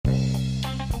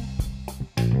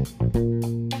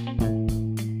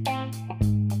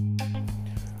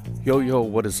Yo,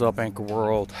 what is up, Anchor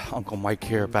World? Uncle Mike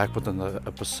here, back with another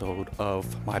episode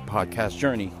of my podcast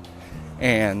journey,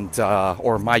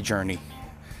 or my journey.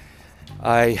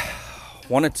 I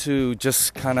wanted to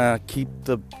just kind of keep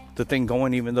the thing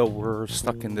going, even though we're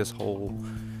stuck in this whole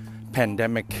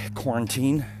pandemic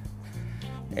quarantine.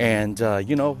 And, I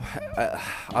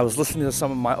was listening to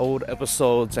some of my old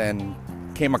episodes and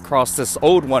came across this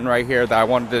old one right here that I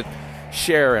wanted to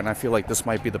share, and I feel like this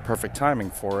might be the perfect timing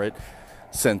for it.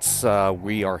 Since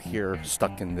we are here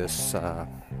stuck in this,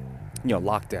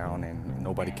 lockdown, and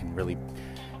nobody can really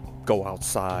go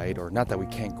outside, or not that we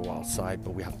can't go outside,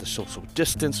 but we have to social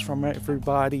distance from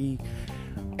everybody.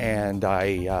 And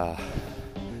I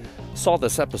saw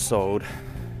this episode,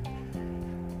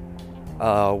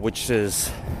 which is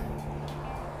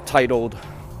titled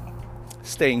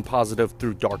 "Staying Positive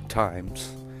Through Dark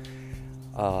Times,"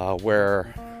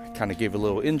 where kind of gave a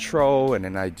little intro, and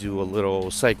then I do a little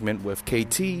segment with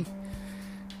KT,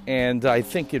 and I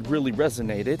think it really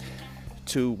resonated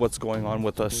to what's going on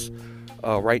with us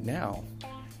right now.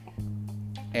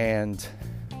 And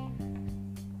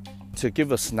to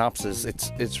give a synopsis,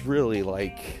 it's really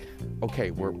like,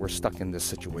 okay, we're stuck in this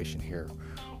situation here.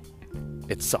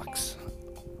 It sucks,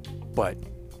 but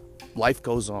life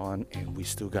goes on, and we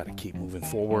still got to keep moving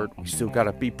forward. We still got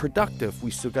to be productive.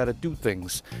 We still got to do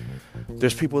things.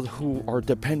 There's people who are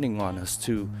depending on us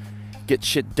to get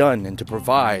shit done and to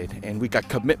provide, and we got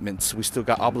commitments. We still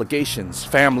got obligations,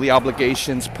 family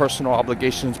obligations, personal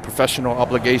obligations, professional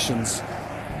obligations,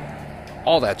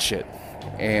 all that shit.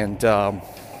 And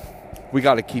we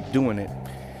got to keep doing it.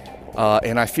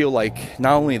 And I feel like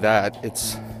not only that,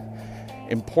 it's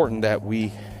important that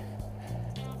we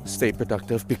stay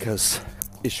productive, because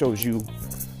it shows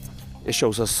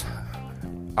us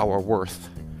our worth.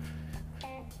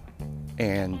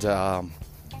 And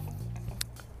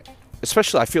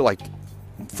especially, I feel like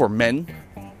for men,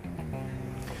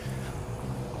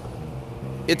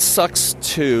 it sucks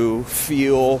to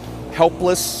feel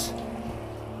helpless.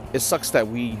 It sucks that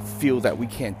we feel that we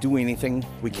can't do anything.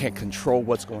 We can't control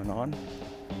what's going on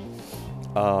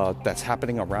that's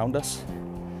happening around us.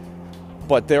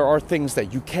 But there are things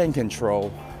that you can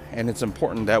control, and it's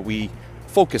important that we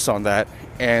focus on that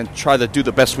and try to do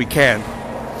the best we can.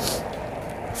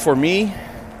 For me,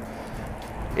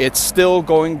 it's still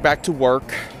going back to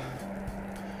work,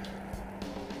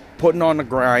 putting on the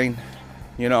grind,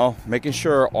 making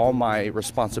sure all my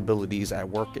responsibilities at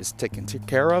work is taken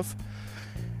care of.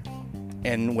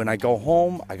 And when I go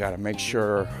home, I gotta make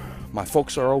sure my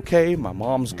folks are okay, my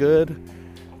mom's good,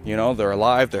 they're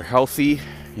alive, they're healthy,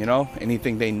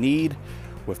 anything they need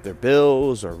with their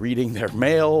bills or reading their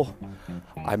mail,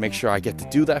 I make sure I get to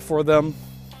do that for them.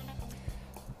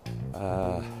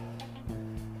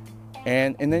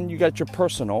 And then you got your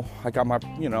personal. I got my,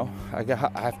 I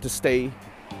have to stay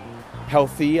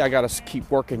healthy. I got to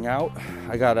keep working out.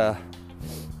 I got to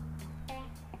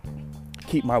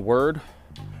keep my word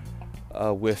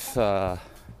with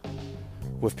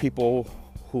people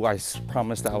who I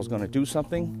promised I was going to do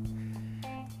something.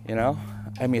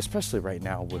 Especially right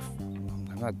now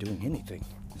I'm not doing anything.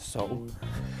 So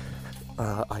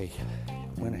I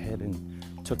went ahead and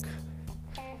took,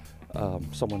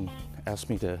 someone asked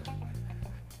me to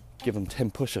give him 10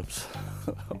 push-ups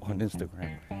on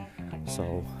Instagram.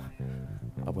 So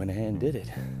I went ahead and did it.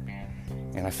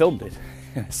 And I filmed it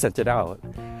and I sent it out.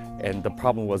 And the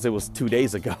problem was, it was 2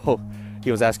 days ago.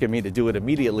 He was asking me to do it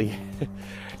immediately.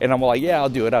 And I'm like, yeah, I'll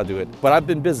do it. But I've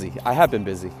been busy. I have been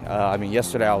busy.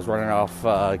 Yesterday I was running off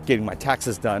getting my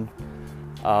taxes done.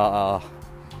 I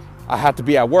had to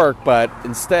be at work, but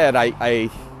instead I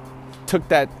took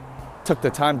the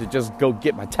time to just go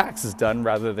get my taxes done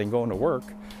rather than going to work,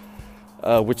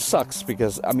 which sucks,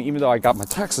 because even though I got my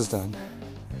taxes done,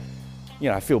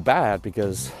 I feel bad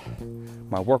because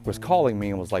my work was calling me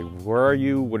and was like, where are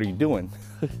you? What are you doing?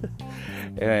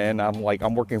 And I'm like,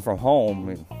 I'm working from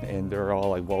home, and they're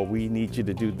all like, well, we need you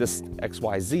to do this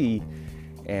XYZ.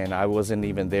 And I wasn't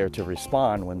even there to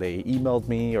respond when they emailed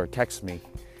me or texted me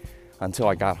until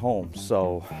I got home.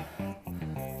 So,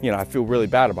 I feel really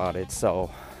bad about it. So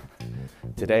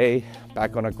today,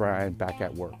 back on a grind, back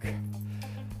at work.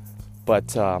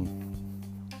 But I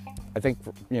think,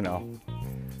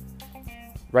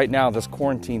 right now, this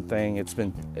quarantine thing, it's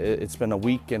been a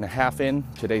week and a half in.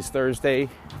 Today's Thursday,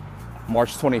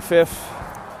 March 25th.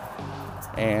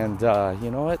 And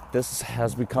you know what? This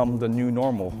has become the new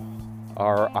normal.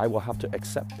 Or I will have to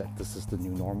accept that this is the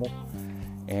new normal.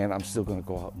 And I'm still going to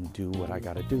go out and do what I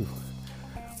got to do.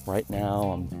 Right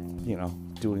now, I'm,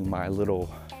 doing my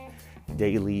little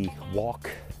daily walk.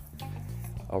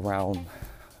 around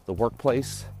the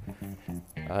workplace.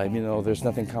 Even though there's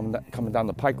nothing coming down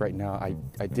the pike right now,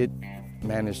 I did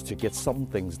manage to get some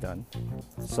things done.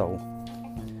 So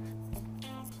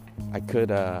I could,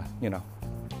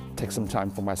 take some time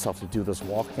for myself to do this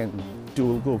walk and do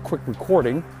a little quick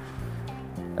recording.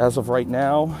 As of right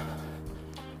now,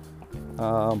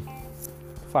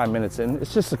 5 minutes in.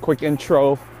 It's just a quick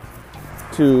intro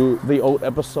to the old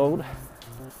episode.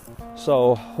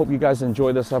 So hope you guys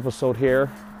enjoy this episode here.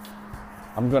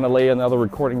 I'm going to lay another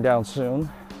recording down soon,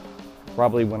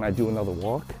 probably when I do another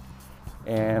walk.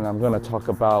 And I'm going to talk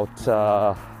about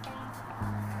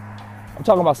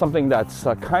something that's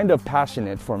kind of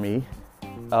passionate for me,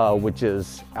 which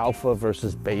is alpha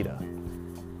versus beta.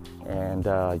 And,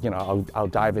 I'll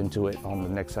dive into it on the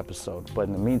next episode. But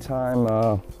in the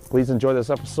meantime, please enjoy this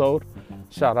episode.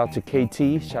 Shout out to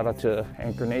KT, shout out to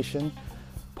Anchor Nation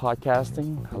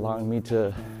Podcasting, allowing me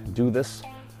to do this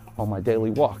on my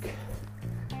daily walk.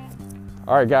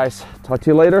 All right, guys, talk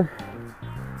to you later.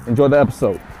 Enjoy the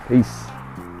episode. Peace.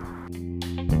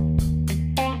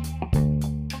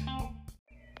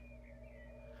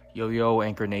 Yo,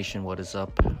 Anchor Nation, what is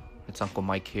up? It's Uncle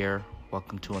Mike here.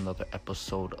 Welcome to another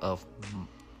episode of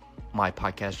my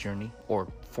podcast journey, or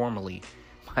formerly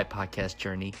my podcast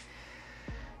journey,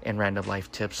 and random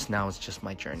life tips. Now it's just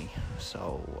my journey.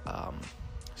 So,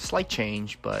 slight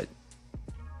change, but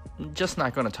just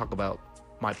not going to talk about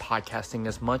my podcasting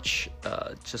as much,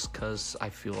 just because I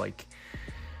feel like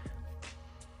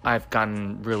I've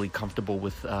gotten really comfortable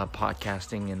with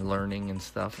podcasting and learning and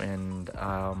stuff, and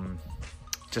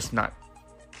just not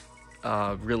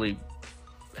really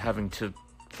having to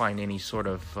find any sort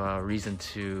of reason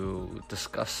to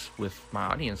discuss with my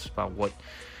audience about what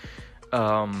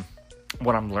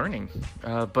I'm learning.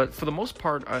 But for the most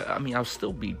part, I mean, I'll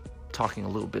still be talking a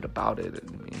little bit about it. I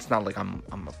mean, it's not like I'm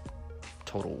a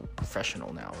total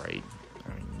professional now, right? I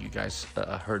mean, you guys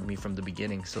heard me from the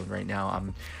beginning, so right now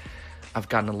I've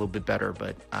gotten a little bit better,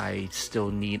 but I still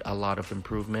need a lot of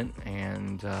improvement,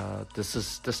 and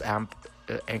this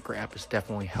Anchor app is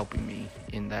definitely helping me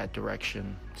in that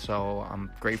direction. So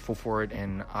I'm grateful for it,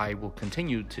 and I will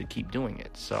continue to keep doing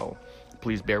it. So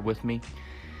please bear with me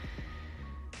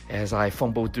as I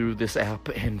fumble through this app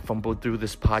and fumble through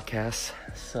this podcast.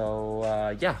 So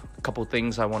a couple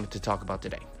things I wanted to talk about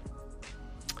today.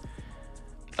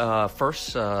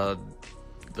 First, the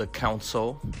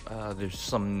council. There's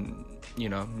some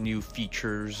new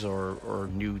features or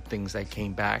new things that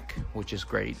came back, which is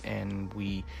great. And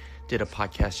we did a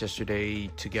podcast yesterday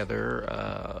together,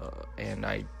 and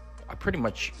I pretty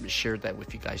much shared that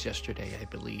with you guys yesterday, I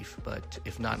believe. But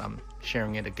if not, I'm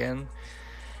sharing it again.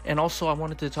 And also, I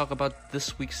wanted to talk about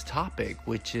this week's topic,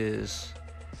 which is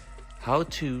how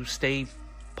to stay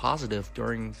positive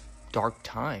during dark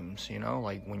times,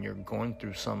 like when you're going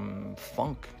through some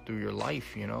funk through your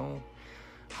life,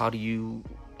 how do you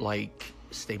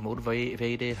stay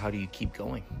motivated? How do you keep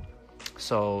going?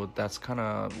 So that's kind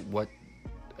of what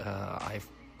I've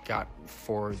got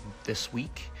for this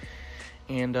week.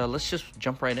 And let's just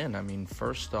jump right in. I mean,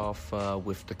 first off,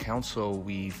 with the council,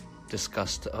 we've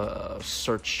discussed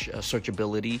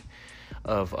searchability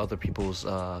of other people's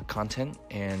content,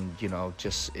 and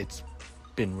it's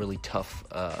been really tough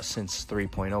since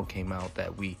 3.0 came out,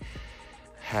 that we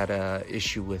had a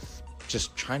issue with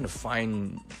just trying to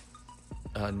find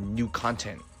new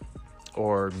content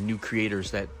or new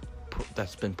creators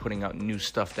that's been putting out new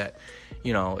stuff that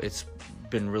it's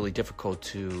been really difficult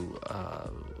to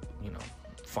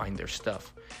find their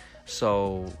stuff.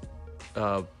 So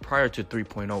prior to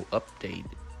 3.0 update,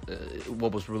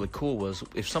 what was really cool was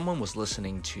if someone was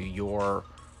listening to your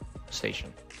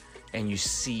station and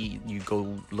you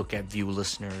go look at view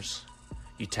listeners,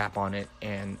 you tap on it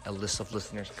and a list of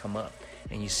listeners come up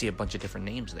and you see a bunch of different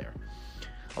names there.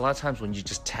 A lot of times when you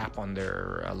just tap on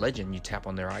their legend, you tap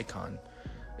on their icon,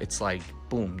 it's like,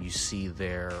 boom, you see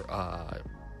their,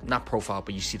 not profile,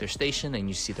 but you see their station and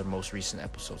you see their most recent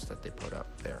episodes that they put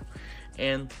up there.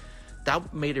 And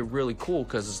that made it really cool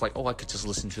because it's like, I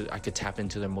could tap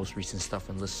into their most recent stuff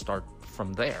and let's start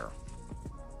from there.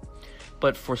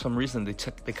 But for some reason, they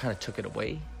kind of took it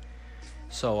away.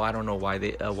 So I don't know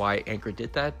why Anchor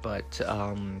did that, but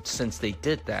since they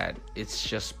did that, it's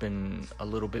just been a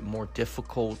little bit more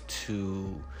difficult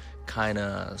to kind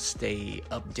of stay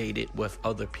updated with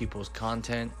other people's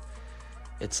content.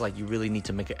 It's like you really need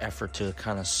to make an effort to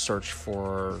kind of search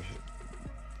for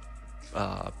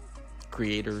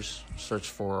creators, search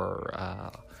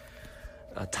for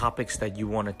topics that you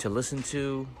wanted to listen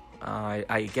to.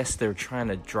 I guess they're trying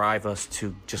to drive us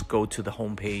to just go to the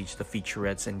homepage, the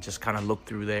featurettes, and just kind of look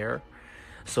through there.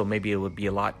 So maybe it would be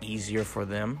a lot easier for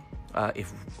them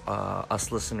if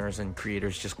us listeners and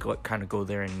creators just kind of go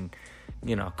there and,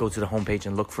 go to the homepage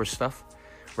and look for stuff,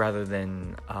 rather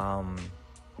than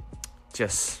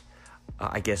just,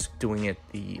 I guess, doing it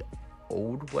the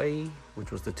old way,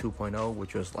 which was the 2.0,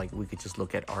 which was like we could just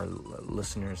look at our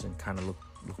listeners and kind of look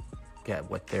at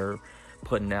what they're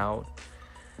putting out.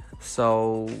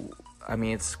 So, I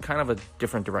mean, it's kind of a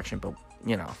different direction, but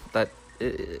that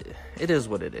it is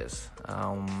what it is.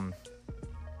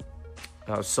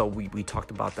 So we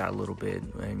talked about that a little bit,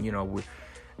 and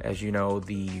as you know,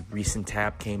 the recent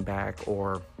tab came back,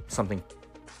 or something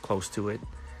close to it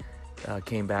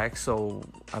came back. So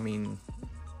I mean,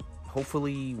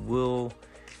 hopefully we'll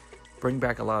bring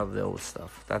back a lot of the old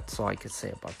stuff. That's all I could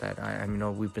say about that. I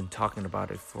know we've been talking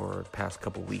about it for the past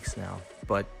couple weeks now,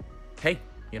 but hey,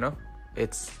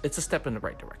 it's a step in the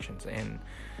right directions. And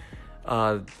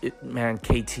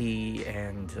KT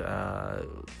and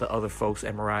the other folks,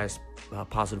 MRI's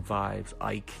Positive Vibes,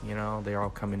 Ike, they're all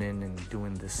coming in and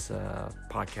doing this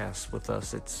podcast with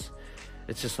us. It's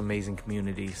just amazing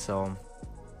community. So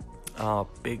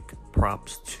big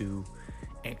props to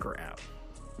Anchor app.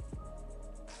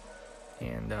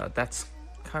 And that's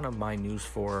kind of my news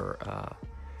for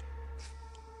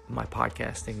my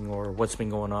podcasting, or what's been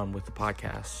going on with the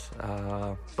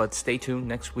podcast. But stay tuned.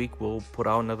 Next week we'll put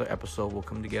out another episode. We'll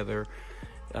come together,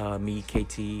 me,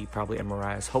 KT, probably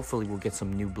MRIs. Hopefully we'll get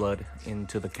some new blood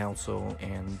into the council,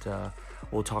 and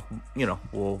we'll talk,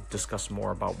 we'll discuss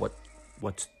more about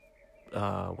what's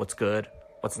good,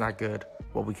 what's not good,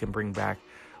 what we can bring back,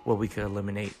 what we can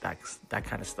eliminate, that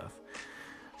kind of stuff.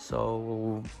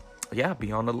 So yeah,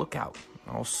 be on the lookout.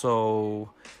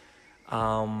 Also,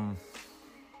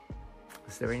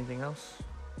 is there anything else?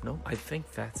 No, I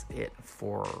think that's it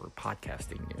for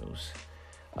podcasting news.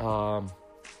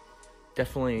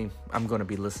 Definitely, I'm going to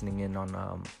be listening in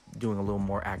on doing a little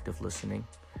more active listening.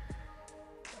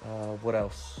 What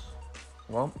else?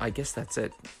 Well, I guess that's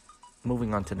it.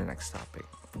 Moving on to the next topic,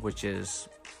 which is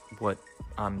what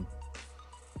I'm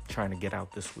trying to get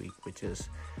out this week, which is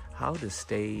how to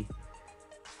stay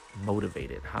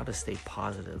motivated, how to stay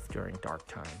positive during dark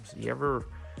times. You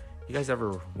guys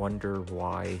ever wonder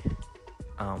why,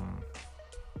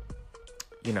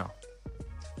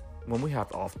 when we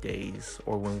have off days,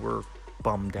 or when we're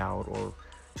bummed out, or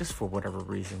just for whatever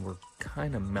reason, we're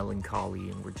kind of melancholy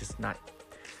and we're just not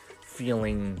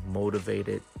feeling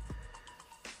motivated,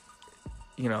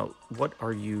 what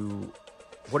are you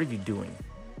doing?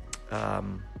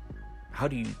 How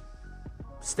do you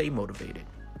stay motivated?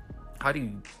 How do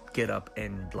you get up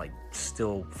and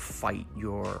still fight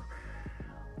your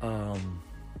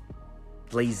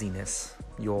laziness,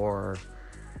 your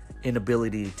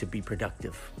inability to be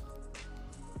productive?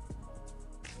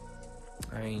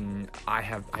 I mean,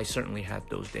 I certainly had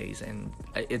those days, and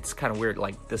it's kind of weird.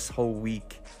 Like this whole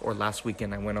week, or last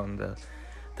weekend, I went on the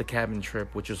cabin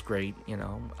trip, which was great.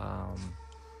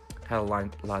 Had a lot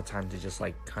of time to just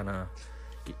kind of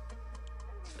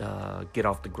get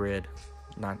off the grid,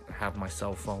 not have my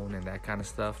cell phone and that kind of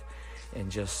stuff, and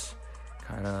just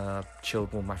kind of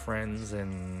chilled with my friends,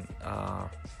 and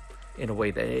in a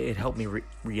way that it helped me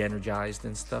re-energized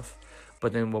and stuff.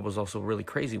 But then what was also really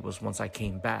crazy was once I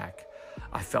came back,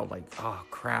 I felt like, oh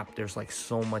crap, there's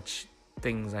so much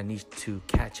things I need to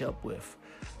catch up with,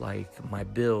 like my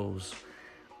bills,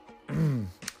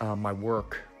 my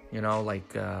work,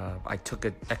 I took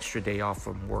an extra day off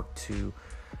from work to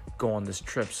go on this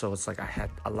trip, so it's I had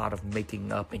a lot of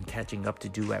making up and catching up to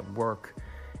do at work.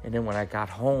 And then when I got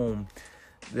home,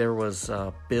 there was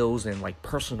bills and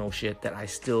personal shit that I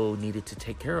still needed to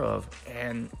take care of,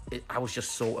 and I was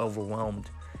just so overwhelmed.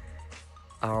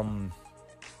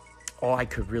 All I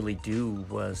could really do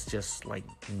was just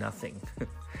nothing.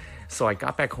 So I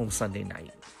got back home Sunday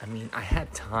night. I mean, I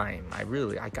had time. I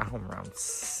got home around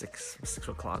 6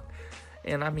 o'clock.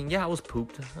 And I mean, yeah, I was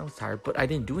pooped. I was tired, but I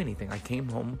didn't do anything. I came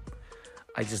home.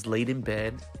 I just laid in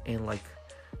bed and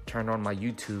turned on my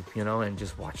YouTube, and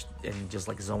just watched and just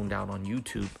zoned out on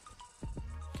YouTube.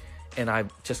 And I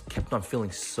just kept on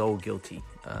feeling so guilty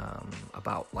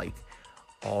about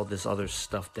all this other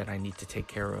stuff that I need to take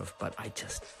care of, but I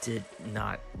just did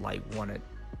not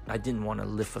I didn't want to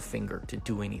lift a finger to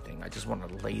do anything. I just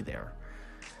wanted to lay there.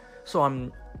 So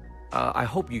I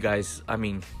hope you guys,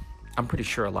 I'm pretty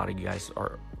sure a lot of you guys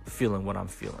are feeling what I'm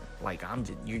feeling.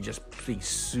 You're just being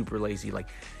super lazy.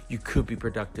 You could be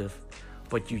productive,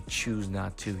 but you choose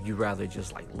not to. You rather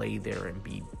just lay there and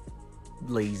be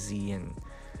lazy, and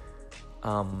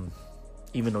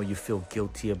even though you feel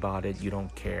guilty about it, you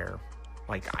don't care.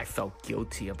 I felt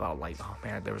guilty about oh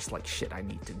man, there was shit I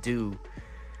need to do.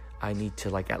 I need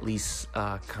to at least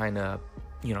kind of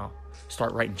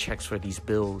start writing checks for these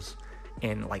bills.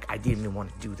 And like, I didn't even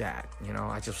want to do that.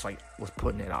 I just like was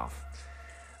putting it off.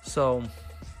 So,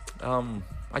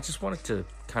 I just wanted to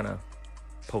kind of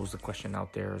pose the question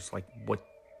out there. It's like, what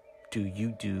do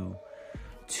you do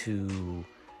to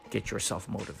get yourself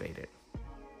motivated?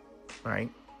 Right?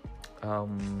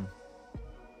 Who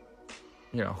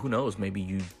knows? Maybe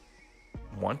you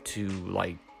want to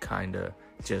like kind of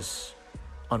just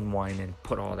unwind and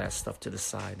put all that stuff to the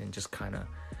side and just kind of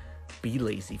be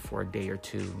lazy for a day or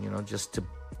two, just to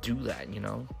do that,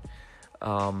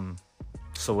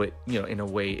 so it, in a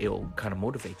way it'll kind of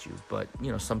motivate you. But,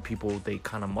 some people, they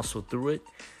kind of muscle through it.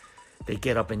 They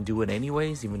get up and do it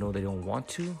anyways, even though they don't want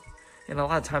to. And a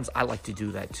lot of times I like to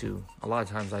do that too. A lot of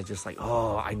times I just like,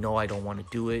 I know I don't want to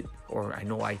do it, or I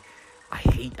know I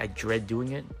dread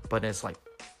doing it, but it's like,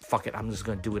 fuck it, I'm just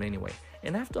going to do it anyway.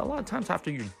 And a lot of times after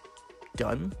you're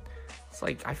done, it's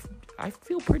like, I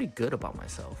feel pretty good about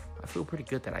myself. I feel pretty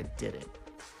good that I did it.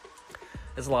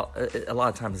 It's a lot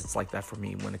of times it's like that for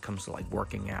me when it comes to like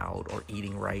working out or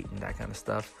eating right and that kind of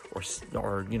stuff, or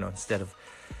instead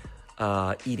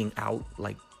of eating out,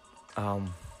 like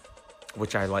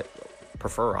which I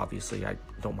prefer. Obviously, I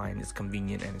don't mind. It's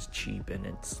convenient and it's cheap and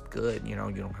it's good. You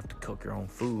don't have to cook your own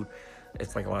food.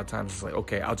 It's like a lot of times it's like,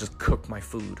 okay, I'll just cook my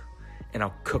food and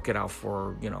I'll cook it out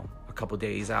for a couple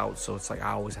days out. So it's like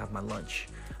I always have my lunch.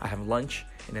 I have lunch,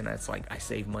 and then it's like I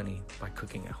save money by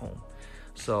cooking at home.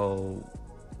 So,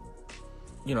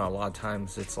 a lot of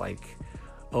times it's like,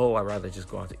 I'd rather just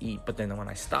go out to eat. But then when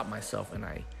I stop myself and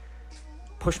I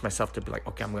push myself to be like,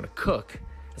 okay, I'm going to cook.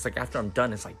 It's like after I'm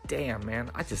done, it's like, damn, man,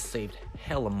 I just saved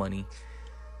hella money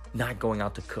not going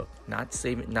out to cook, not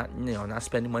spending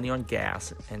money on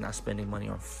gas and not spending money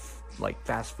on like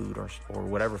fast food or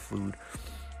whatever food,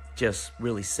 just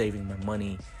really saving my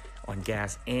money on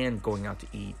gas and going out to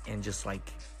eat and just like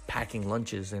packing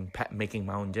lunches and making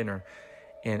my own dinner.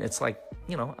 And it's like,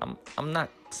 I'm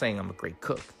not saying I'm a great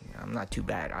cook. I'm not too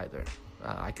bad either.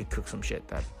 I could cook some shit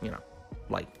that,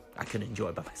 like I could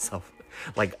enjoy by myself.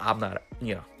 Like I'm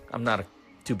not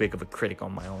too big of a critic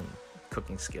on my own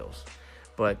cooking skills.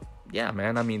 But yeah,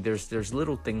 man, I mean, there's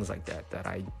little things like that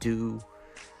I do,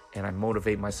 and I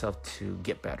motivate myself to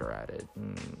get better at it.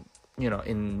 And,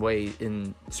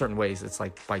 in certain ways, it's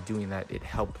like by doing that, it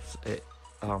helps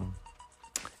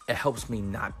me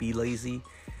not be lazy.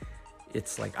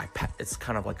 It's like it's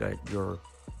kind of like you're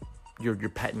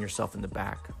patting yourself in the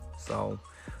back. So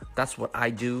that's what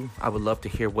I do. I would love to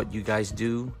hear what you guys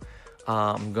do.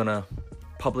 I'm gonna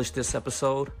publish this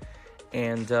episode,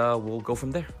 and we'll go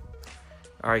from there.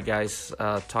 All right, guys.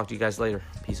 Talk to you guys later.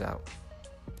 Peace out.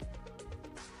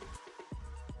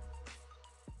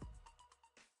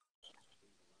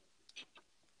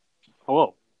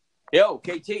 Hello. Yo,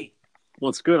 KT.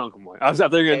 What's good, Uncle Mike? I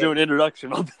thought you were going to do an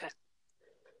introduction on that.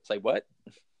 It's like, what?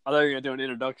 I thought you were going to do an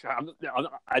introduction.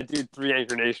 I did 3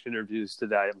 Anchor Nation interviews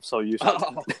today. I'm so used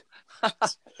to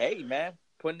it. Hey, man.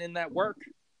 Putting in that work.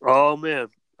 Oh, man.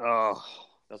 Oh,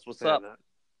 that's what's up.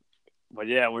 But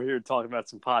yeah, we're here to talk about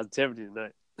some positivity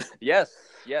tonight. Yes.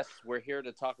 We're here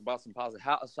to talk about some positive.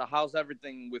 How's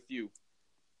everything with you?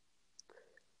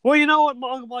 Well, you know what,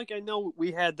 Uncle Mike? I know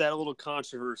we had that little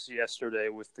controversy yesterday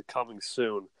with the coming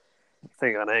soon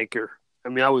thing on Anchor. I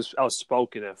mean, I was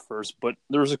spoken at first, but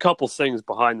there was a couple things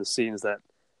behind the scenes that,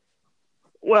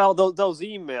 well, those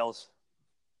emails,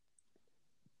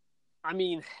 I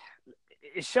mean,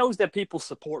 it shows that people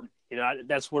support me.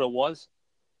 That's what it was.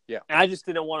 Yeah. And I just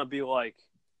didn't want to be like,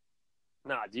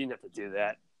 nah, you didn't have to do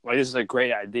that. Like, this is a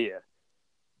great idea.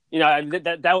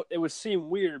 That it would seem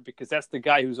weird because that's the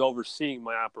guy who's overseeing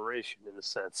my operation in a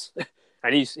sense,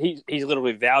 and he's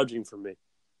literally vouching for me.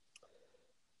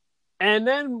 And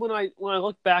then when I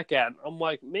look back at it, I'm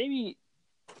like, maybe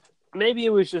it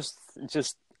was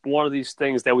just one of these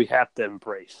things that we have to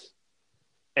embrace.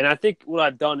 And I think what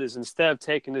I've done is, instead of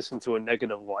taking this into a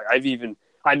negative light,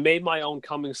 I made my own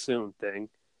coming soon thing.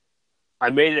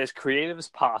 I made it as creative as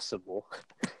possible,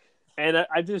 and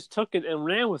I just took it and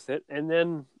ran with it. And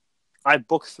then I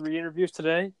booked 3 interviews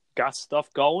today, got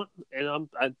stuff going, and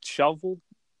I shoveled,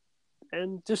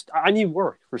 and I need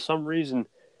work for some reason.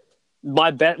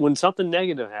 My bet, when something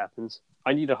negative happens,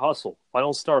 I need to hustle. If I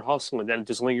don't start hustling, then it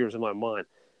just lingers in my mind.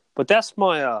 But that's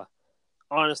my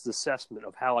honest assessment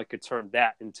of how I could turn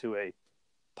that into a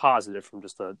positive from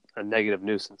just a negative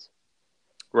nuisance.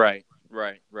 Right.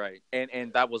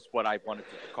 And that was what I wanted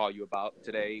to call you about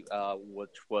today,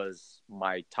 which was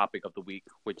my topic of the week,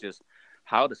 which is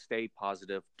how to stay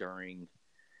positive during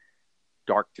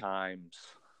dark times.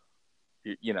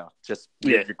 You're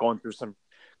going through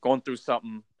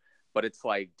something, but it's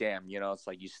like, damn, it's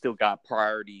like you still got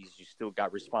priorities, you still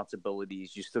got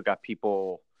responsibilities, you still got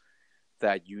people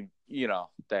that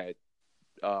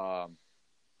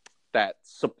that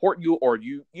support you, or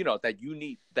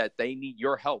that they need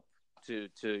your help to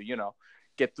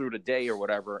get through the day or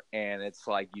whatever. And it's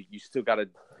like you still got to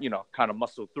kind of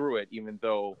muscle through it, even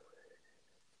though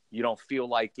you don't feel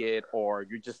like it, or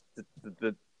you're just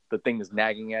the thing is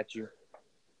nagging at you.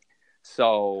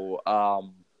 So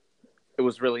it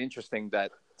was really interesting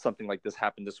that something like this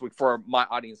happened this week. For my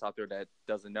audience out there that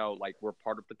doesn't know, like, we're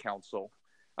part of the council.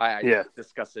 I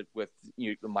discuss it with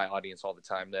my audience all the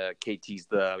time. The KT's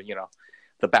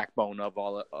the backbone of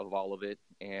all of it,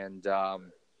 and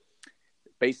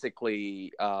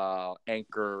basically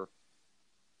Anchor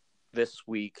this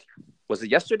week, was it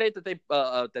yesterday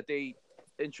that they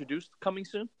introduced coming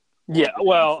soon? Yeah,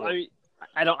 well, I mean,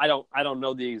 I don't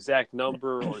know the exact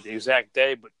number or the exact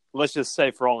day, but let's just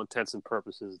say for all intents and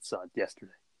purposes, it's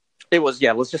yesterday. It was,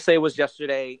 yeah. Let's just say it was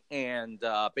yesterday, and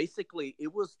basically,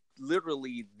 it was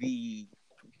literally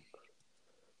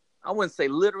I wouldn't say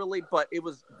literally, but it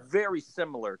was very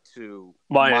similar to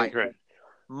my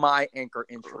Anchor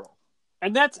intro.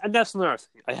 And that's another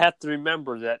thing. I have to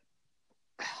remember that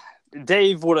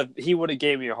Dave would have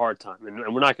gave me a hard time,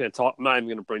 and we're not going to talk. I'm not even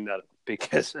going to bring that up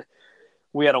because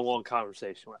we had a long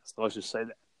conversation last. Let's just say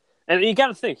that. And you got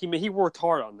to think. He worked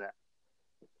hard on that,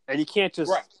 and you can't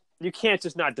just. Right. You can't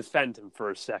just not defend him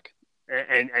for a second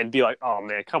and be like, "Oh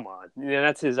man, come on!"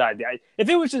 That's his idea. If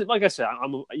it was just like I said,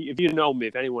 if you know me,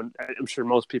 if anyone, I'm sure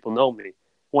most people know me.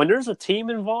 When there's a team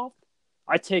involved,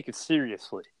 I take it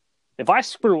seriously. If I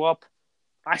screw up,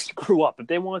 I screw up. If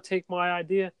they want to take my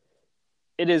idea,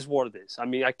 it is what it is. I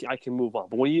mean, I can move on.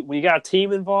 But when you got a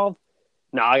team involved,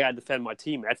 now I got to defend my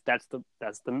team. That's the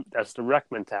rec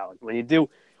mentality. When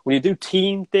you do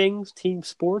team things, team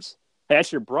sports.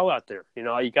 That's your bro out there.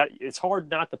 It's hard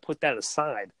not to put that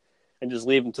aside and just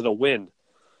leave him to the wind.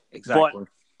 Exactly.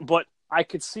 But I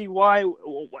could see why,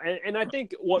 and I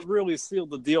think what really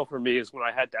sealed the deal for me is when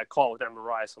I had that call with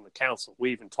Marias on the council.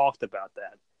 We even talked about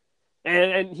that,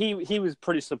 and he was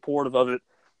pretty supportive of it.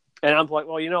 And I'm like,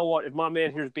 well, you know what? If my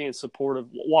man here is being supportive,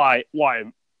 why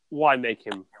make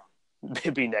him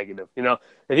be negative? If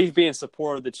he's being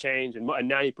supportive of the change, and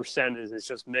 90% is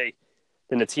just me.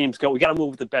 Then the teams go, we got to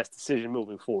move with the best decision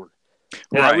moving forward.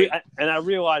 And right. I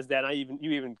realized that. You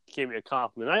even gave me a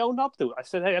compliment. I owned up to it. I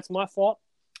said, hey, that's my fault.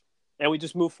 And we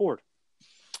just move forward.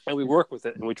 And we work with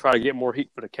it. And we try to get more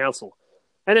heat for the council.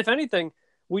 And if anything,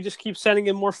 we just keep sending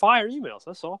in more fire emails.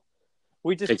 That's all.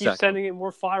 We just keep sending in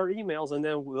more fire emails. And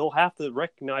then they'll have to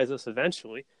recognize us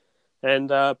eventually.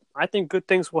 And I think good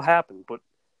things will happen. But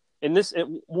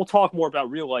we'll talk more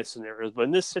about real life scenarios. But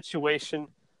in this situation,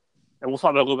 and we'll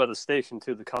talk about a little bit about the station,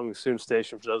 too, the coming soon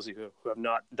station, for those of you who have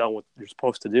not done what you're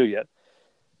supposed to do yet.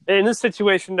 In this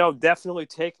situation, though, definitely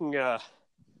taking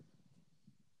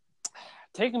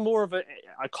more of a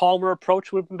calmer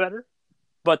approach would have been better.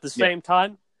 But at the same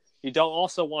time, you don't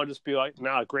also want to just be like,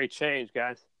 nah, great change,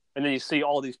 guys. And then you see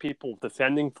all these people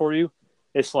defending for you.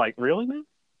 It's like, really, man?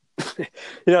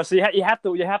 So you have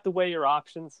to weigh your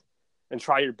options and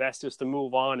try your best just to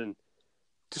move on and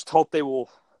just hope they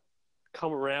will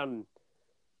come around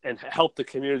and help the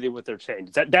community with their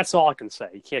changes. That's all I can say.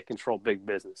 You can't control big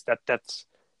business. That's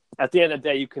at the end of the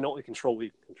day, you can only control what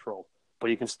you can control, but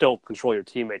you can still control your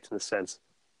teammates in a sense.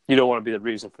 You don't want to be the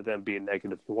reason for them being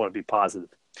negative. You want to be positive.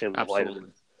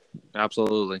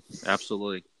 Absolutely.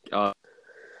 Yeah,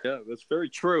 that's very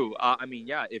true.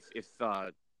 If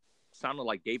sounded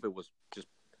like David was just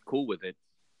cool with it.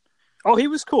 Oh, he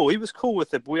was cool. He was cool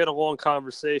with it. But we had a long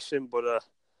conversation, but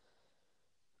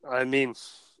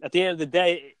at the end of the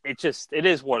day, it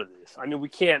is what it is. I mean, we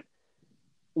can't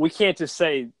just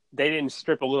say they didn't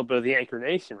strip a little bit of the Anchor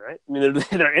Nation, right? I mean,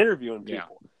 they're interviewing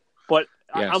people, but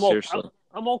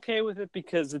I'm okay with it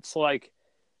because it's like,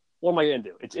 what am I going to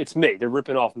do? It's me. They're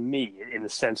ripping off me in the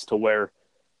sense to where,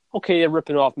 okay, they're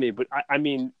ripping off me, but I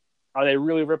mean, are they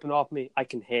really ripping off me? I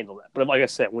can handle that. But like I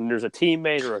said, when there's a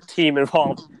teammate or a team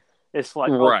involved, it's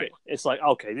like, right. Okay, it's like,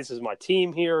 okay, this is my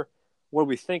team here. What are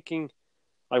we thinking?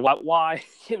 Like, why,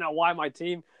 why my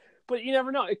team? But you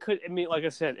never know. It could, like I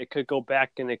said, it could go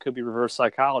back and it could be reverse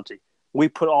psychology. We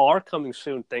put all our coming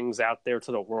soon things out there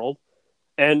to the world,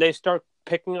 and they start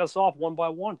picking us off one by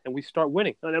one, and we start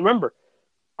winning. And remember,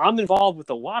 I'm involved with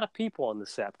a lot of people on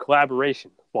this app,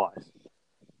 collaboration-wise.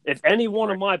 If any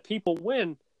one of my people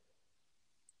win,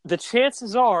 the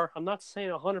chances are, I'm not saying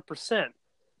 100%,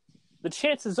 the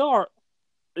chances are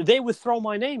they would throw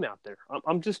my name out there.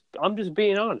 I'm just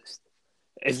being honest.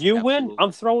 If you win,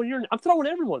 I'm throwing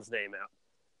everyone's name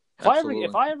out.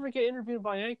 If I ever get interviewed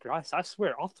by Anchor, I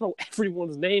swear I'll throw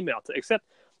everyone's name out except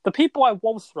the people I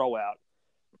won't throw out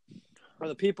are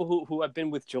the people who have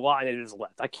been with July and they just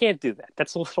left. I can't do that.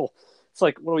 That's a little. It's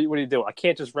like, what do you do? I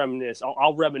can't just reminisce.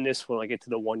 I'll reminisce when I get to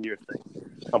the 1 year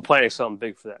thing. I'm planning something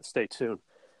big for that. Stay tuned.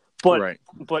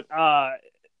 But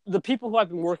the people who I've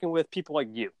been working with, people like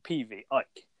you, PV,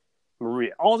 Ike,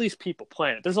 Maria, all these people,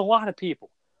 Planet. There's a lot of people.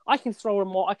 I can throw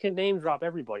them all. I can name drop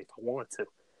everybody if I wanted to,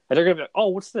 and they're gonna be like, "Oh,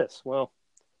 what's this?" Well,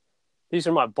 these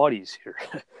are my buddies here.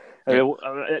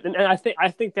 And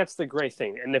I think that's the great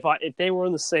thing. And if they were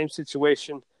in the same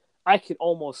situation, I could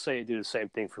almost say do the same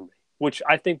thing for me. Which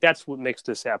I think that's what makes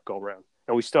this app go around,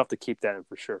 and we still have to keep that in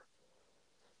for sure.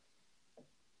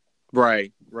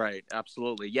 Right,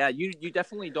 absolutely. Yeah, you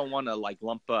definitely don't want to like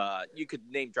lump. You could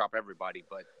name drop everybody,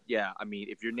 but yeah, I mean,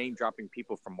 if you're name dropping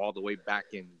people from all the way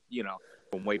back in,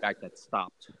 from way back that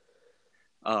stopped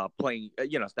playing,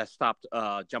 that stopped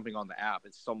jumping on the app,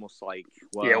 it's almost like,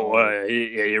 well,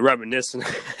 you're reminiscing.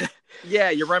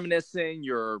 Yeah, you're reminiscing.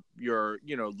 You're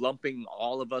lumping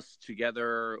all of us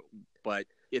together, but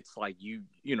it's like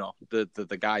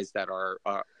the guys that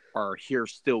are here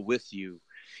still with you.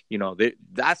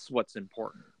 That's what's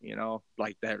important,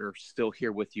 like that are still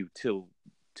here with you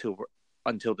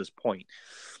until this point,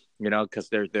 because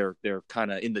they're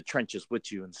kind of in the trenches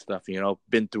with you and stuff,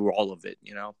 been through all of it,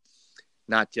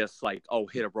 not just like, oh,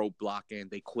 hit a roadblock and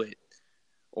they quit,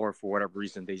 or for whatever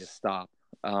reason they just stop.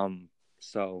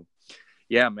 So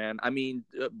yeah, man, I mean,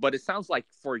 but it sounds like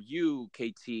for you,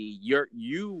 KT,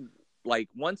 you like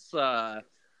once a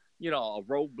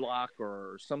roadblock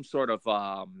or some sort of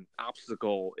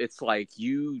obstacle, it's like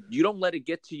you don't let it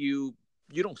get to you.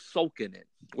 You don't soak in it,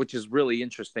 which is really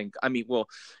interesting. I mean, well,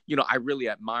 I really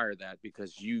admire that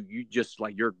because you just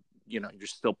like you're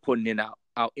still putting in out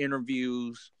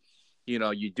interviews.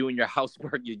 You're doing your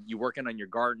housework. You're working on your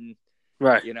garden.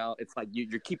 Right. It's like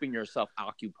you're keeping yourself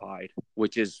occupied,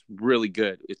 which is really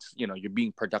good. It's you're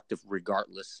being productive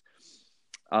regardless.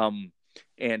 And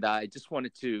I just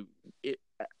wanted to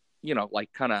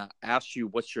like kind of ask you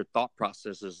what's your thought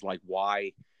process is like,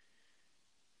 why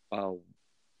do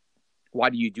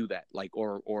you do that? Like,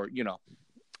 or where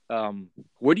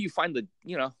do you find the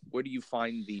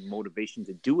motivation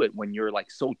to do it when you're like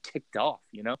so ticked off,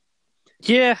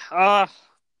 Yeah.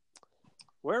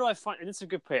 Where do I find, and it's a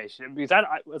good question because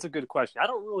that's a good question. I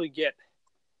don't really get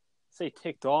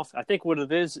ticked off. I think what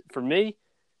it is for me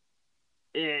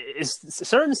is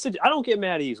certain. I don't get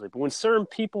mad easily, but when certain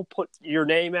people put your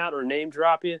name out or name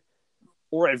drop you,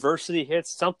 or adversity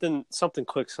hits, something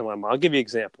clicks in my mind. I'll give you an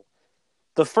example.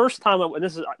 The first time, and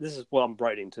this is what I'm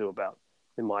writing too about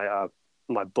in my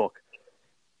book.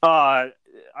 I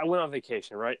went on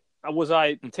vacation, right? Was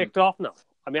I ticked off? No.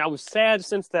 I mean, I was sad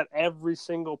since that every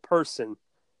single person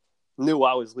knew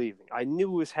I was leaving. I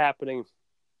knew it was happening.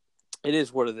 It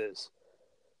is what it is.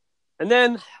 And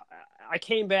then I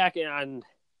came back and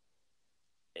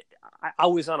I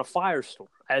was on a firestorm.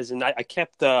 As in, I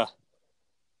kept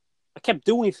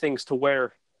doing things to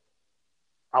where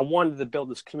I wanted to build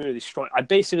this community strong. I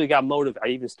basically got motivated. I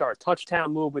even started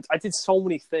touchdown movements. I did so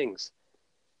many things.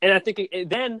 And I think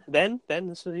then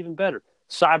this is even better.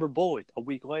 Cyberbullied a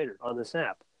week later on this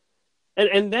app.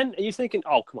 And then you're thinking,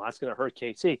 oh, come on, that's going to hurt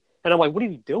KT. And I'm like, what are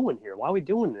we doing here? Why are we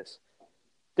doing this?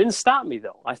 Didn't stop me,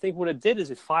 though. I think what it did is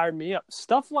it fired me up.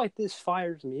 Stuff like this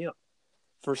fires me up.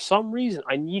 For some reason,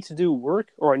 I need to do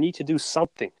work or I need to do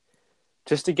something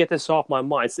just to get this off my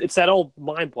mind. It's that old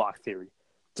mind block theory.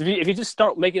 If you just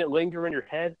start making it linger in your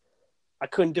head, I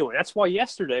couldn't do it. That's why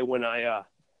yesterday when I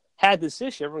had this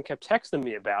issue, everyone kept texting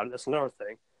me about it. That's another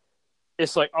thing.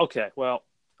 It's like, okay, well,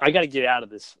 I got to get out of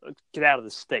this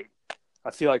state.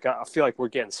 I feel like we're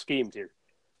getting schemed here.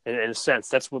 In a sense,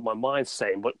 that's what my mind's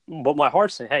saying. But my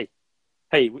heart's saying,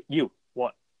 hey, you,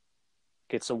 what?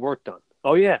 Get some work done.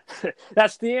 Oh, yeah.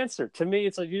 That's the answer. To me,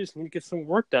 it's like you just need to get some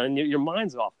work done and your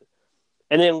mind's off it.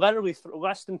 And then literally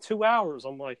less than 2 hours,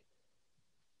 I'm like,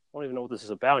 I don't even know what this is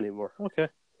about anymore. Okay.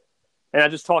 And I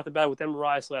just talked about it with Emma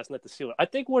last night to seal it. I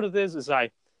think what it is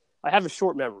I have a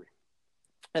short memory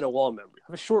and a long memory. I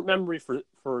have a short memory for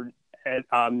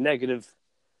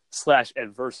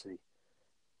negative/adversity.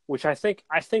 Which I think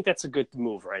that's a good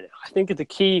move right now. I think that the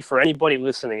key for anybody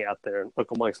listening out there,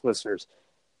 Uncle Mike's listeners,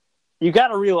 you got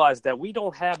to realize that we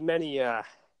don't have many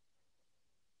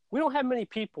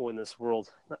people in this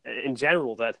world in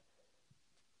general that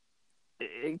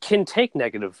can take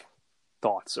negative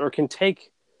thoughts or can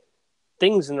take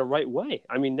things in the right way.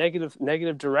 I mean,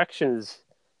 negative direction it's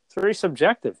very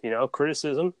subjective.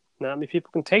 Criticism. Not many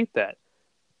people can take that.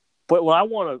 But what I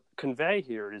want to convey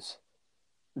here is,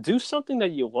 do something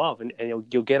that you love, and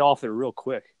you'll get off it real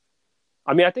quick.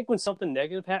 I mean, I think when something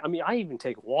negative happens, I mean, I even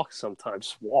take walks sometimes,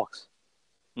 just walks.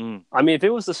 Mm. I mean, if it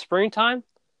was the springtime,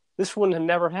 this wouldn't have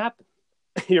never happened.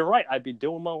 You're right. I'd be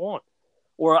doing my lawn,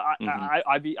 or Mm-hmm.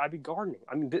 I'd be gardening.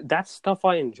 I mean, that's stuff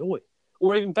I enjoy.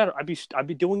 Or even better, I'd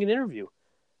be doing an interview.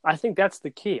 I think that's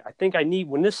the key. I think I need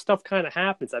when this stuff kind of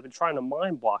happens. I've been trying to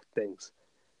mind block things.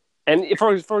 And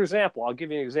for example, I'll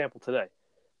give you an example today.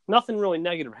 Nothing really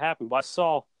negative happened, but I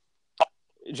saw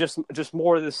just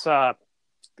more of this. I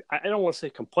don't want to say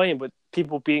complain, but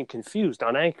people being confused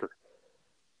on Anchor.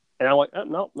 And I'm like,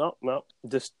 oh, no,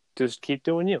 just keep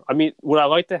doing you. I mean, would I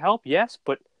like to help? Yes,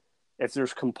 but if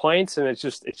there's complaints and it's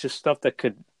just stuff that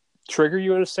could trigger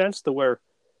you in a sense to where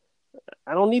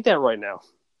I don't need that right now.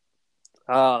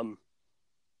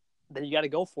 Then you got to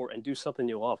go for it and do something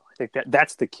you love. I think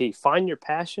that's the key. Find your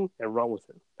passion and run with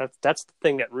it. That's the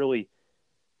thing that really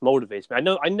motivates me.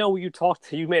 I know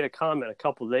you made a comment a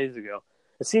couple of days ago.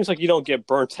 It seems like you don't get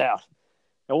burnt out.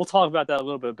 And we'll talk about that a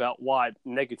little bit about why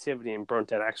negativity and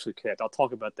burnt out actually connect. I'll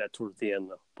talk about that towards the end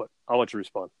though, but I'll let you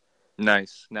respond.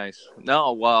 Nice.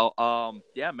 No, well,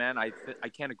 yeah, man, I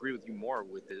can't agree with you more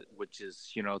with it, which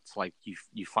is, it's like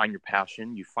you find your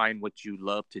passion, you find what you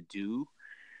love to do,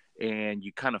 and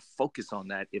you kind of focus on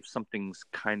that. If something's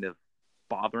kind of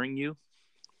bothering you,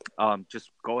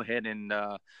 just go ahead and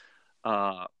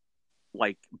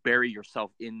like bury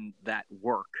yourself in that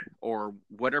work or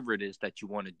whatever it is that you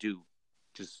want to do.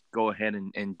 Just go ahead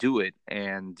and do it,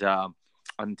 and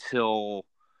until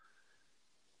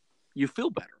you feel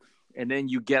better. And then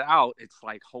you get out, it's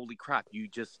like, holy crap, you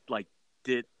just like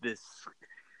did this,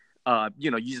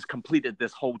 you just completed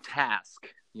this whole task,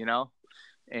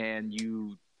 and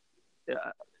you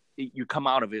come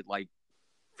out of it like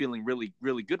feeling really,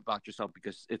 really good about yourself,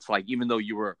 because it's like, even though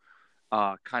you were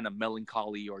kind of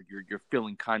melancholy, or you're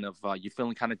feeling kind of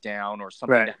down, or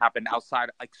something Right. that happened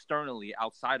externally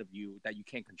outside of you that you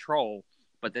can't control,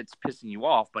 but that's pissing you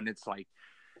off. But it's like,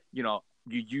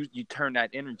 you turn that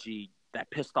energy, that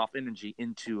pissed off energy,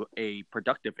 into a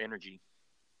productive energy.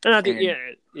 And I think, yeah,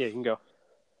 you can go.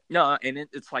 No, and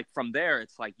it's like from there,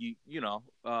 it's like you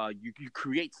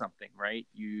create something, right?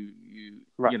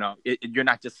 Right. You're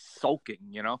not just sulking,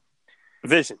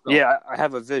 Vision. So, Yeah, I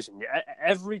have a vision. Yeah,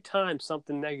 every time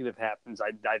something negative happens,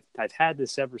 I've had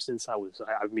this ever since I was.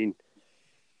 I mean,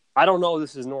 I don't know if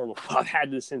this is normal, but I've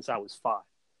had this since I was 5.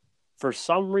 For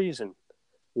some reason,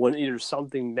 when either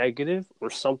something negative or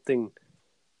something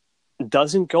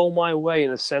doesn't go my way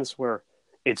in a sense where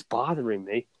it's bothering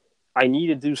me, I need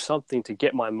to do something to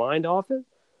get my mind off it,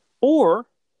 or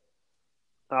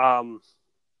not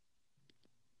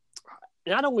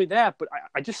only that, but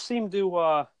I just seem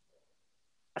to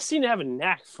have a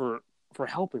knack for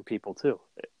helping people too.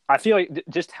 I feel like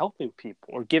just helping people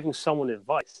or giving someone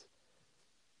advice.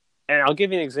 And I'll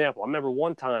give you an example. I remember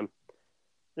one time.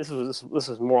 This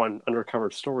is more on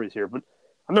undercover stories here, but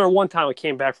I remember one time I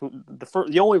came back from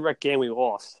the only rec game we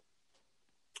lost,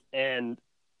 and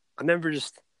I remember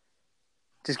just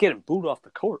getting booed off the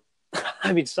court.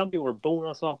 I mean, some people were booing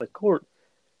us off the court,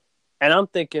 and I'm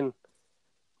thinking,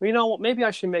 well, you know what? Maybe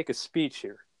I should make a speech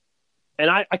here. And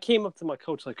I came up to my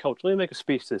coach like, Coach, let me make a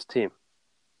speech to this team.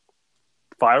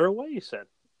 Fire away, he said.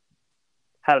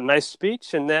 Had a nice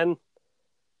speech, and then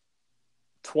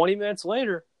 20 minutes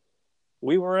later,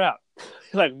 we were out.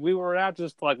 We were out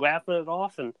just like laughing it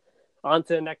off and on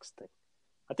to the next thing.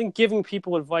 I think giving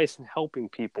people advice and helping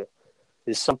people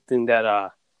is something that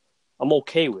I'm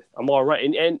okay with. I'm all right.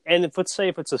 And if let's say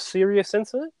if it's a serious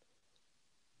incident,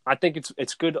 I think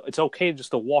it's good. It's okay just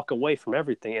to walk away from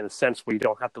everything in a sense where you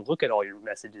don't have to look at all your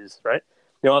messages, right?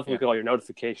 You don't have to look at all your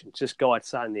notifications. Just go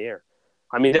outside in the air.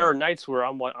 I mean, there are nights where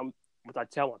I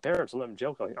tell my parents, I'm not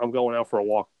joking, I'm going out for a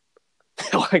walk.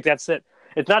 Like, that's it.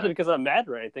 It's not because I'm mad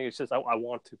or anything. It's just I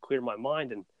want to clear my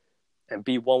mind and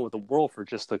be one with the world for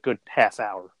just a good half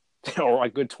hour or a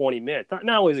good 20 minutes. Not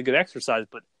only is it a good exercise,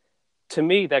 but to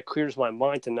me, that clears my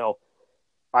mind to know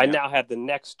I now have the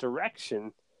next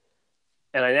direction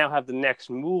and I now have the next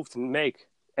move to make,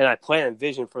 and I plan and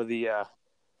vision for the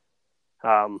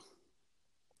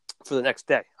next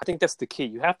day. I think that's the key.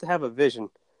 You have to have a vision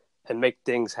and make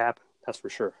things happen. That's for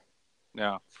sure.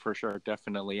 Yeah, for sure,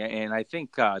 definitely. And I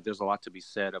think there's a lot to be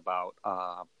said about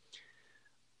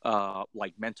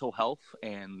like mental health,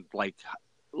 and like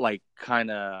kind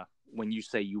of when you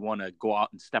say you want to go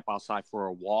out and step outside for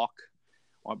a walk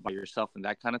by yourself and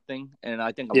that kind of thing. And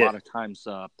I think a lot of times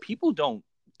people don't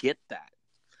get that.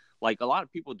 Like, a lot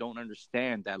of people don't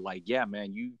understand that, like, yeah,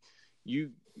 man,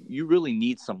 you really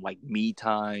need some like me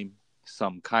time,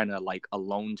 some kind of like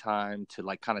alone time to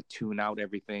like kind of tune out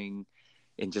everything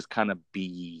and just kind of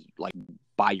be like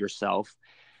by yourself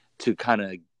to kind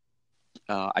of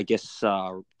I guess,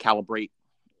 recalibrate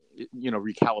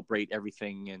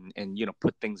everything and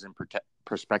put things in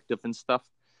perspective and stuff.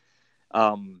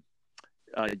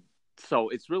 So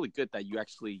it's really good that you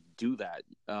actually do that,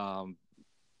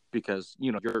 because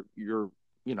you're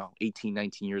 18,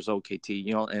 19 years old, KT,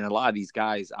 and a lot of these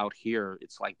guys out here,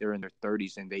 it's like they're in their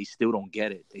 30s and they still don't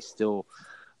get it. They still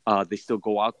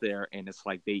go out there, and it's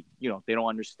like they don't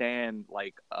understand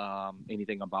like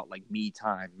anything about like me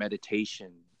time,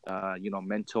 meditation,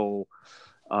 mental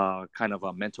kind of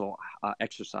a mental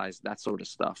exercise, that sort of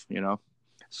stuff,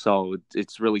 So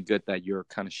it's really good that you're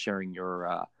kind of sharing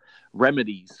your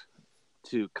remedies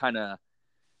to kind of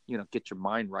get your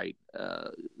mind right,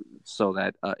 so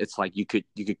that it's like you could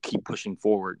keep pushing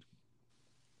forward.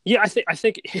 Yeah, I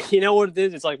think you know what it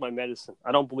is. It's like my medicine.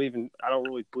 I don't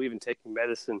really believe in taking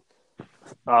medicine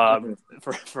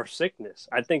for sickness.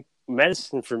 I think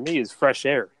medicine for me is fresh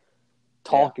air,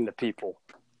 talking to people,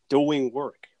 doing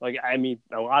work. Like, I mean,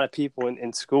 a lot of people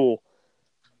in school,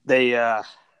 they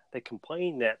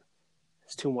complain that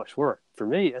it's too much work. For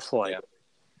me, it's like,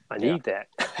 I need that.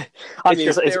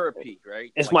 It's therapy,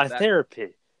 right? It's like my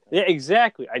therapy. Yeah,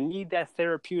 exactly. I need that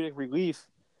therapeutic relief.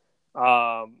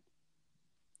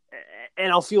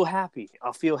 And I'll feel happy.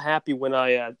 I'll feel happy when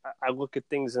I look at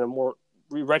things in a more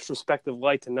retrospective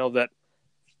light, to know that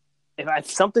if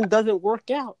something doesn't work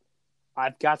out,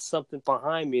 I've got something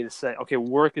behind me to say, okay,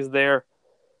 work is there.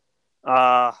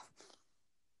 I've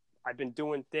been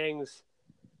doing things.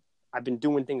 I've been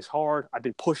doing things hard. I've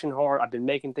been pushing hard. I've been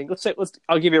making things.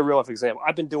 I'll give you a real life example.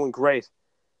 I've been doing great.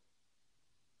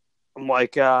 I'm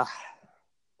like, I'm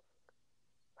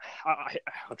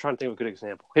trying to think of a good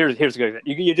example. Here's a good example.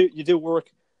 You do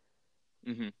work,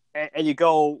 mm-hmm. and you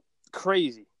go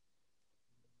crazy.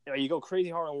 You go crazy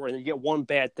hard on work, and you get one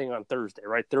bad thing on Thursday,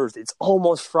 right? Thursday, it's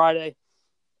almost Friday,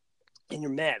 and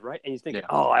you're mad, right? And you think,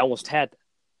 oh, I almost had that.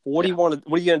 What are you going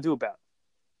to do about it?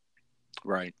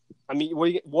 Right. I mean,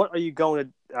 what are you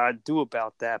going to do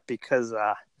about that? Because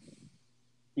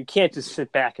you can't just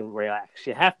sit back and relax.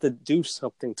 You have to do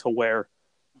something to where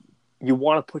you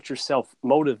want to put yourself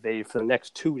motivated for the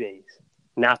next 2 days,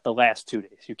 not the last 2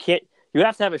 days. You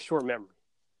have to have a short memory.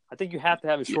 I think you have to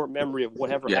have a short memory of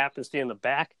whatever happens to you in the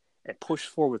back and push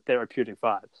forward with therapeutic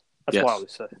vibes. That's what I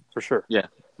would say, for sure. Yeah,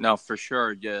 no, for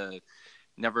sure. Yeah,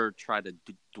 never try to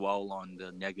dwell on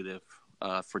the negative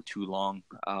for too long.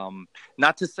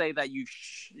 Not to say that you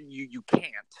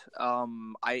can't.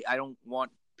 I don't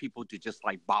want people to just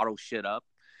like bottle shit up.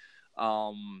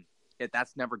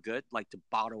 That's never good. Like to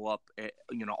bottle up,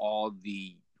 all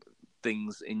the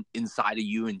things inside of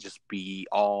you and just be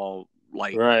all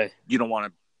like, you don't want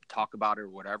to talk about it or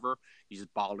whatever. You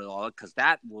just bottle it all up, because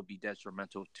that will be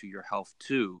detrimental to your health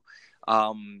too.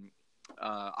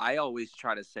 I always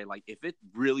try to say, like, if it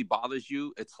really bothers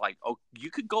you, it's like, oh, you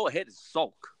could go ahead and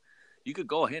sulk. You could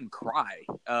go ahead and cry.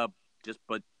 But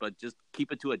just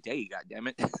keep it to a day,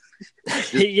 goddammit.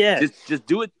 Just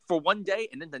do it for one day,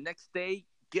 and then the next day,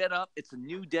 get up. It's a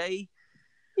new day.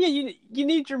 Yeah, you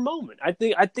need your moment. I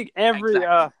think every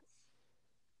exactly.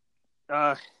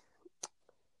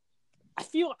 I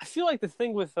feel like the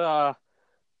thing with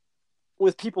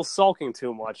people sulking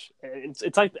too much,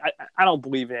 it's like I don't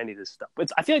believe in any of this stuff.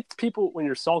 But I feel like people, when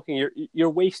you're sulking, you're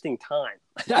wasting time.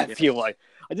 I feel like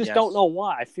I just don't know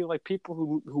why. I feel like people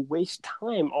who waste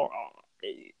time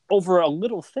over a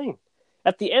little thing.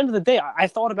 At the end of the day, I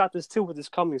thought about this too with this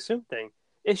coming soon thing.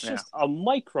 It's just a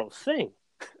micro thing.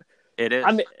 It is.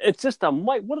 I mean, it's just a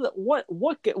mic. What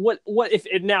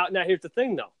if now here's the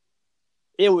thing though.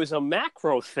 It was a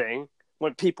macro thing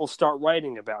when people start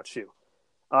writing about you.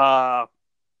 I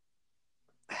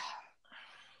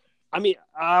mean,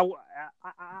 I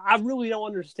really don't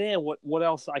understand what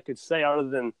else I could say other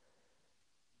than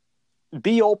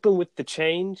be open with the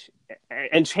change,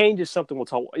 and change is something we'll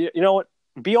talk. You know what?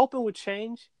 Be open with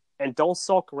change and don't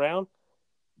sulk around,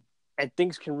 and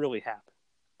things can really happen.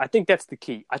 I think that's the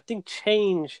key. I think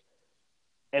change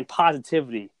and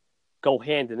positivity go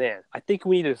hand in hand. I think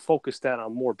we need to focus that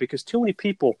on more, because too many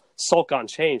people sulk on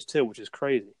change too, which is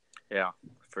crazy. Yeah,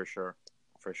 for sure.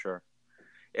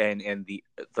 And the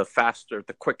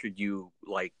quicker you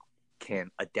like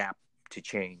can adapt to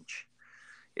change,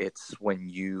 it's when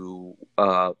you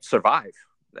survive.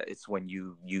 It's when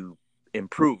you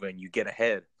improve and you get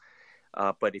ahead.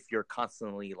 But if you're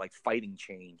constantly like fighting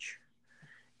change,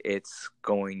 it's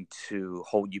going to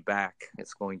hold you back.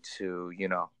 It's going to,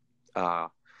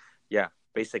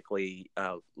 basically,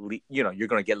 you're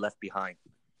going to get left behind.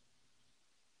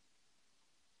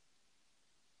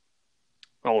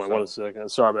 Hold on 1 second.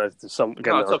 Sorry, man. It's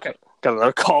okay. Got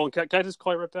another call. Can I just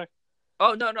call you right back?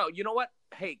 Oh, no. You know what?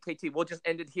 Hey, KT, we'll just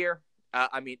end it here.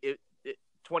 I mean,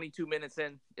 22 minutes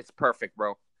in, it's perfect,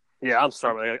 bro. Yeah, I'm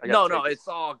sorry. No, it's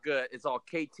all good. It's all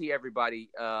KT. Everybody,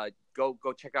 go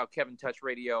check out Kevin Touch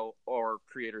Radio or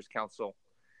Creators Council.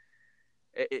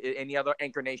 Any other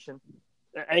Anchor Nation?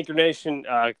 Anchor Nation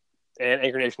and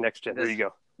Anchor Nation Next Gen. There you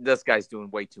go. This guy's doing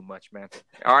way too much, man.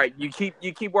 All right, you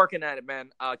keep working at it,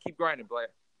 man. Keep grinding, Blair.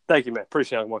 Thank you, man.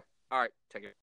 Appreciate it, boy. All right, take it.